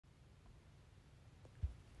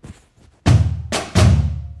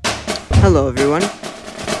Hello everyone,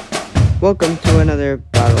 welcome to another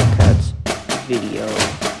Battle Cats video.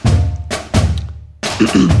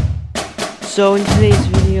 So in today's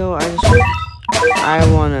video, I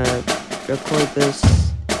want to record this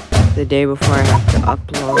the day before I have to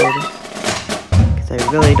upload, because I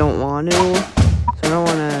really don't want to, so I don't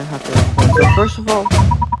want to have to record. So first of all,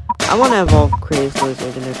 I want to evolve Crazed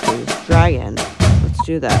Lizard into Crazed Dragon. Let's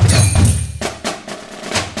do that.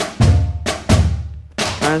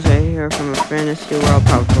 As I hear from a fantasy world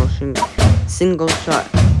powerful single shot.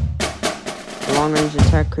 The long range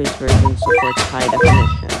attack Crazed version supports high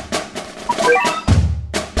definition.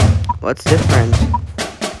 What's different?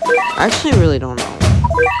 I actually really don't know.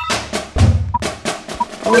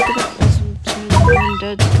 Oh, look at that. That's some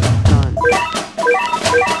dead done.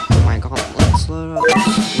 Oh my god, let's load up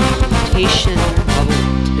mutation level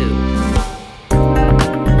 2.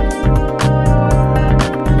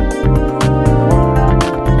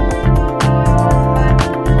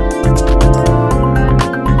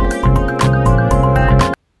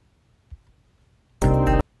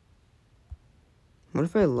 What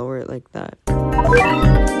if I lower it like that?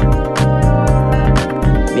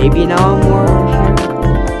 Maybe now I'm more here.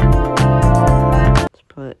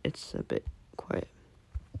 But it's a bit quiet.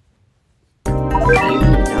 Maybe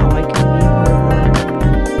now I can be more.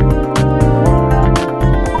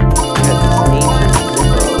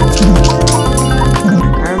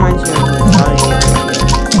 Kind of reminds me of the body.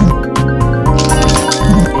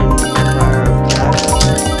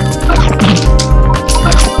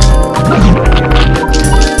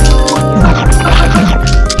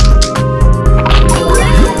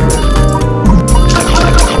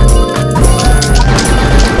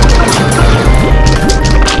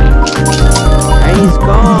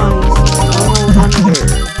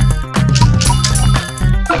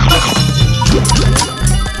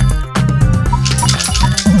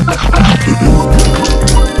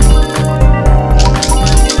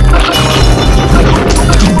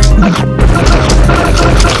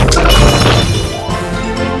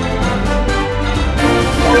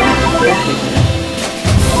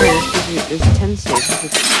 There's 10 stages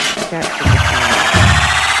with cat.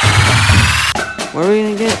 What are we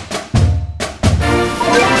gonna get?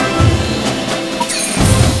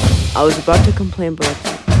 I was about to complain, but it's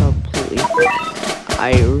completely fine.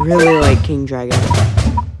 I really like King Dragon.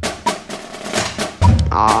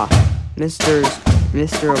 Ah, Mr.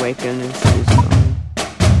 Awakens is gone.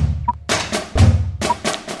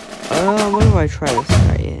 What do I try this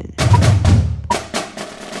guy in?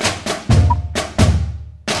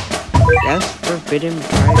 Yes, Forbidden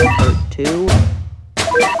Pride Part 2.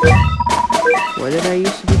 What did I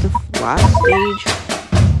used to be the last stage?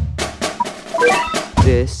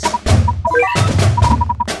 This.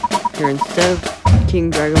 Here, instead of King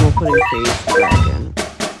Dragon, we'll put in Crazed Dragon.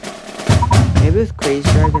 Maybe with Crazed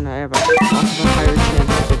Dragon, I have also a higher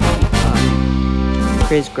chance to beat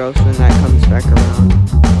Crazed Growth when that comes back around.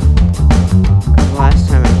 Because last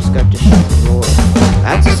time I just got destroyed.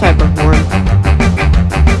 That's a Cyber Horn.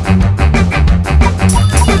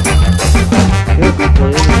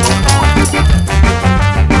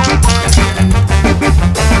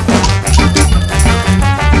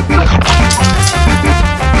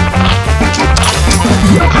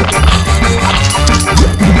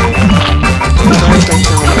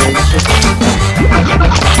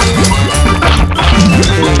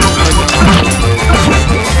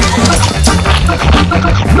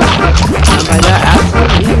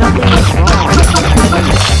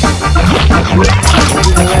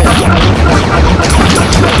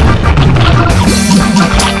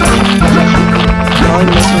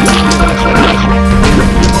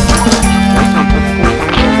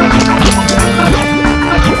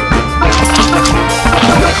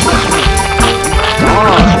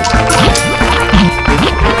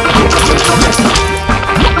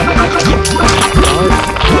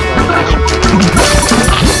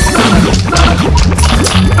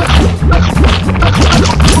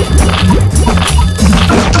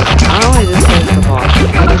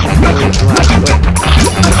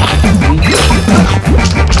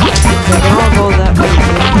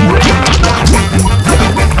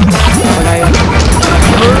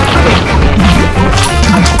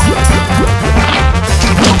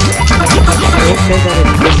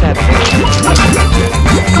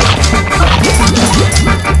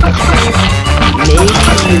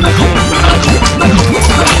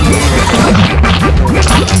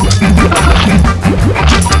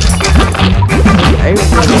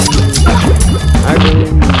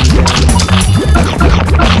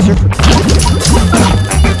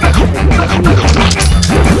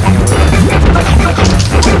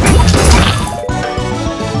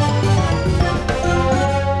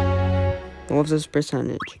 this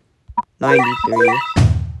percentage? 93.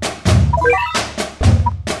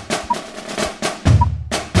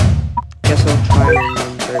 Guess I'll try and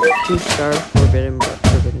remember. 2-star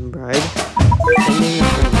Forbidden Bride. Sending a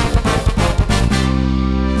friend.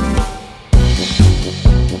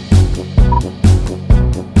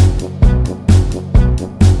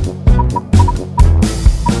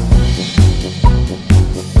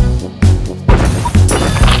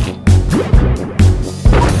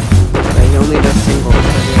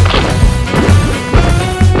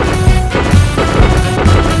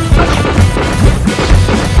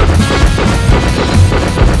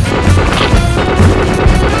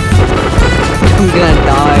 I'm gonna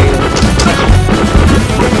die.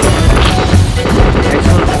 Next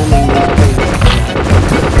one only needs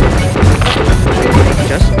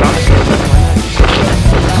just got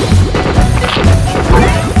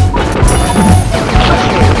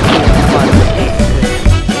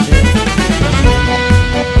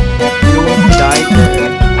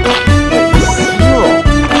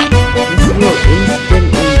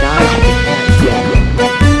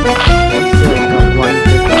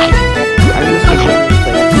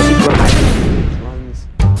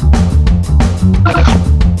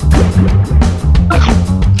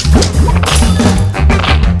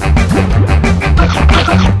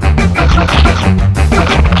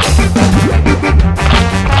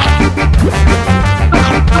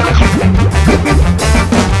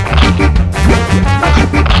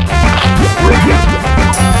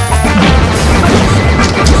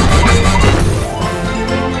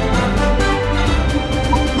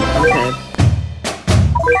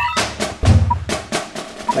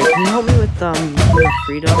Can you help me with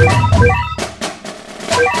freedom?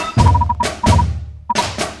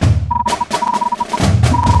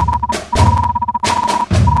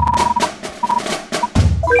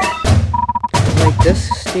 Like this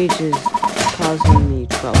stage is causing me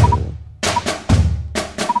trouble.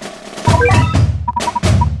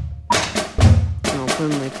 I'll put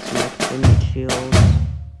in like some extended shields.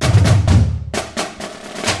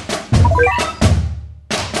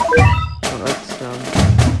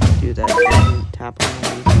 Do that so I can tap on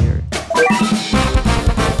the here.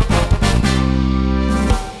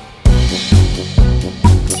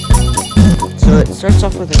 So it starts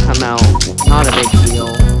off with a come out, not a big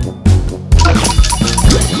deal.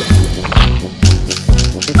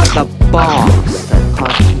 It's the boss that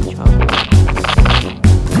causes me trouble.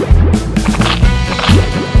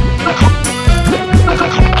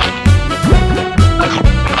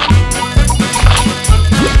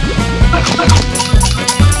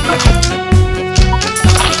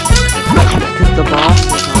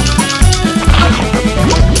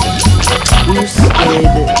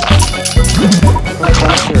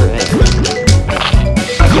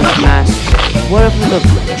 Whatever the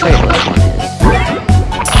traitless one is.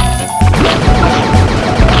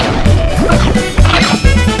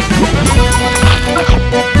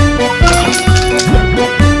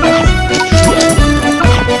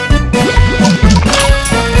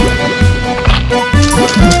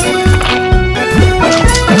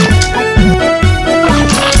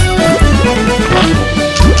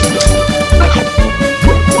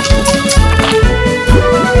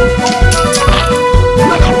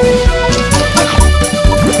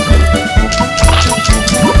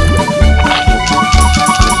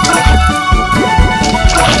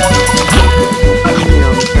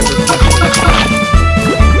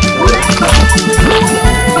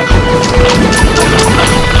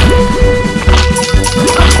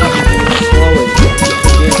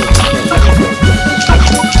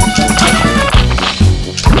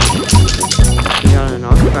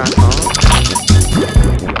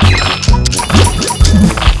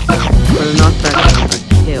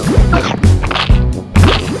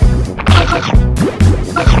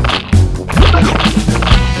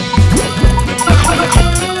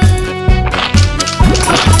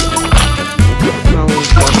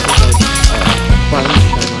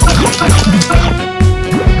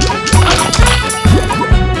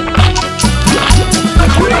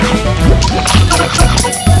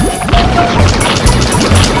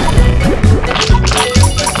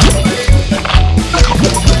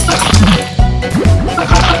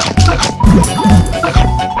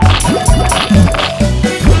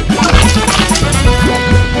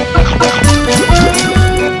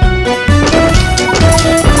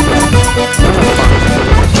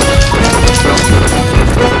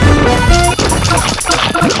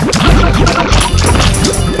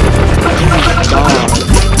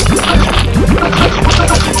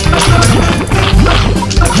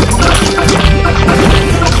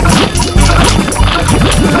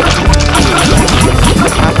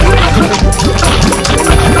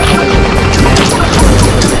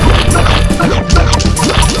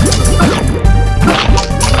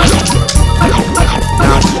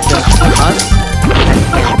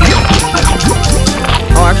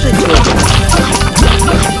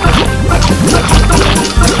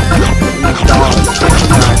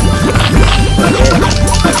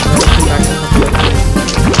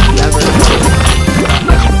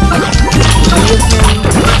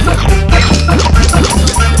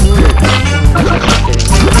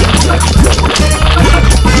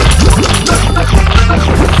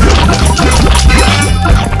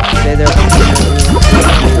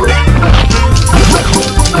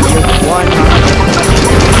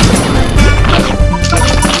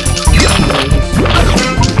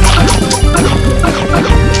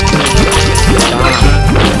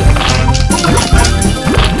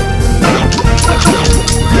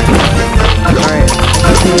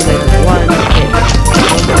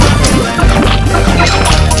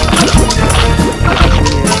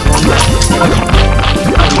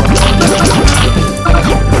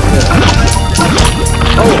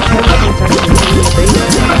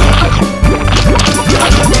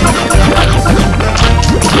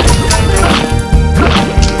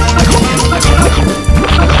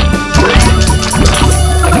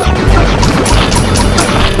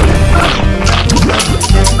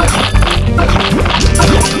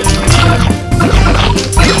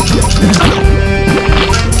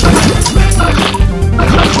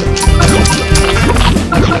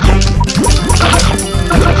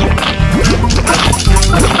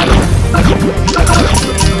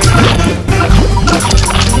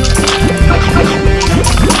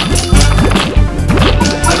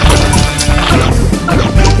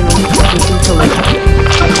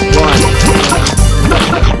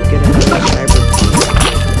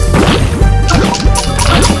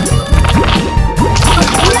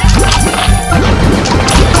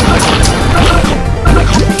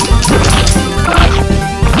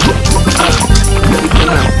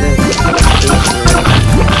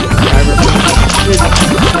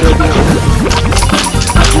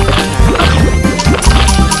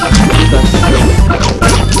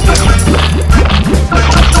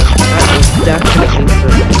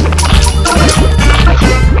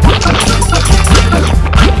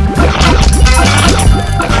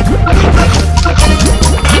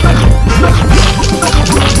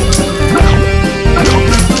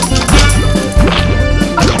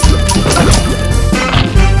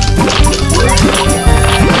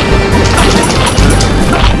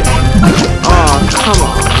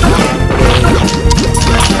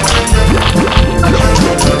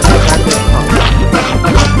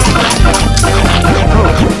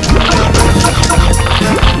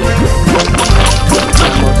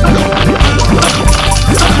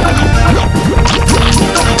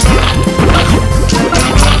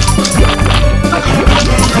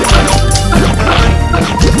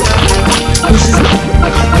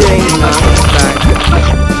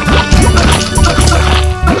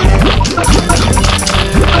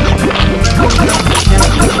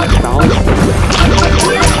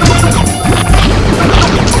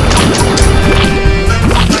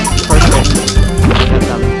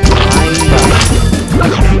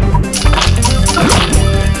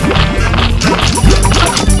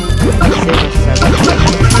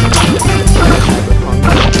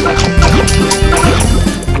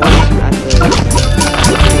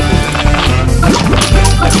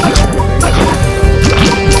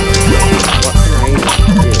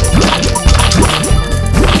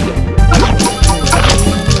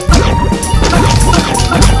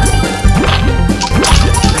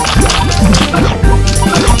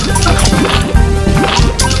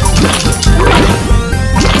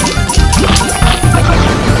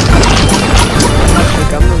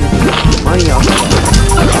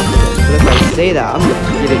 say that, I'm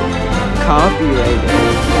getting copyrighted.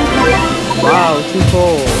 Wow, too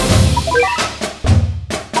cool.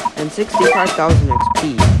 And 65,000 XP.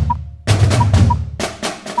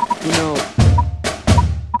 You know,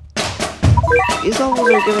 these levels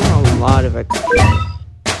are giving a lot of XP.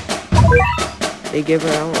 They give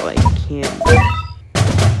it out like candy.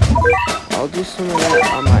 I'll do some of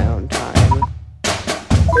that on my own time.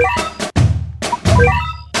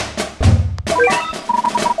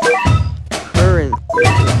 Currently,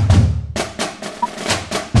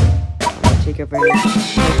 I'm gonna take advantage of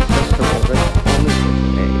this festival that's only for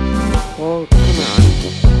today. Well, come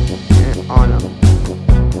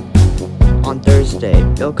on Thursday.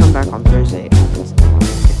 It'll come back on Thursday. It happens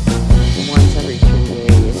once every 2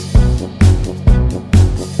 days.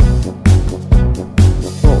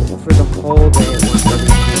 Well, for the whole day, once every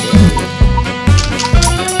 2 days.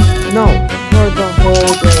 No, for the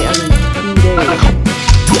whole day, every 2 days.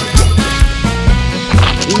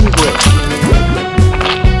 English,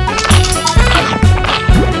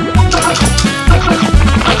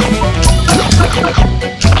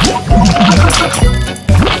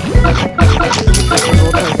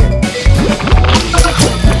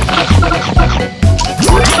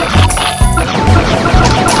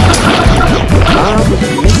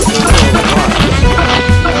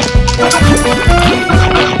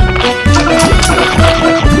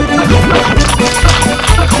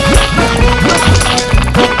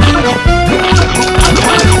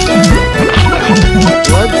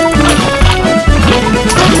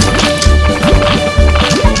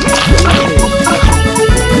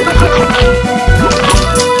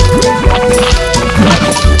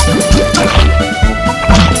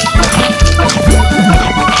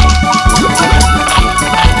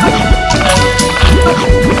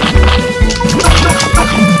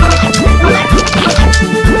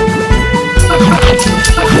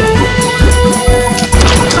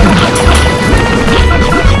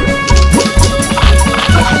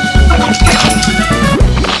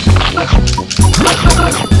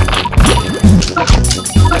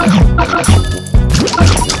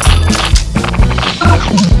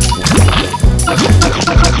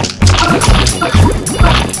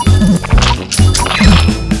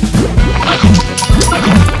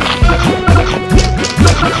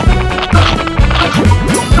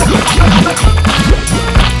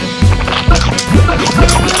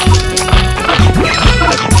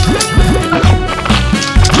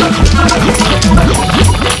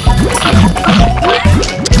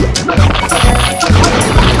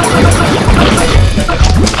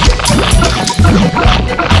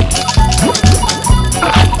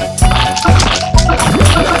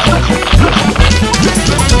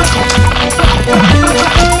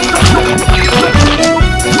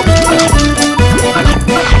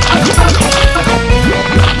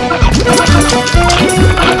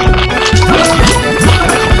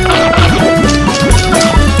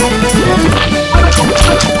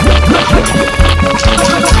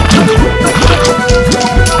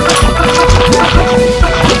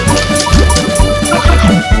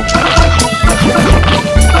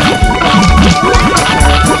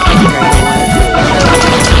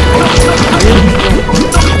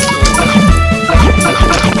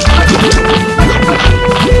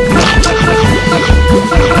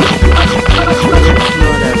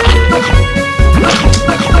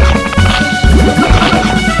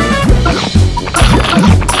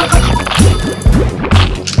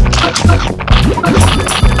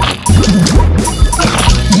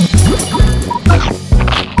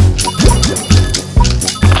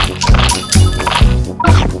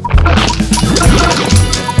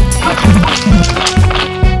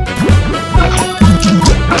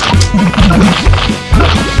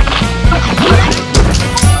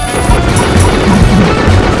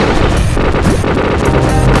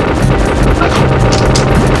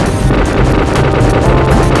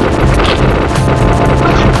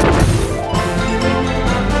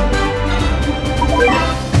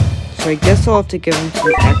 I guess I'll have to give him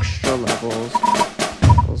some extra levels.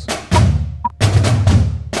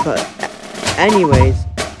 But anyways,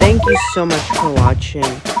 thank you so much for watching.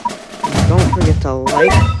 Don't forget to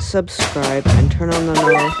like, subscribe, and turn on the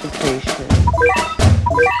notification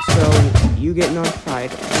so you get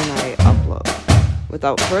notified when I upload.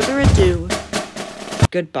 Without further ado,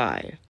 goodbye.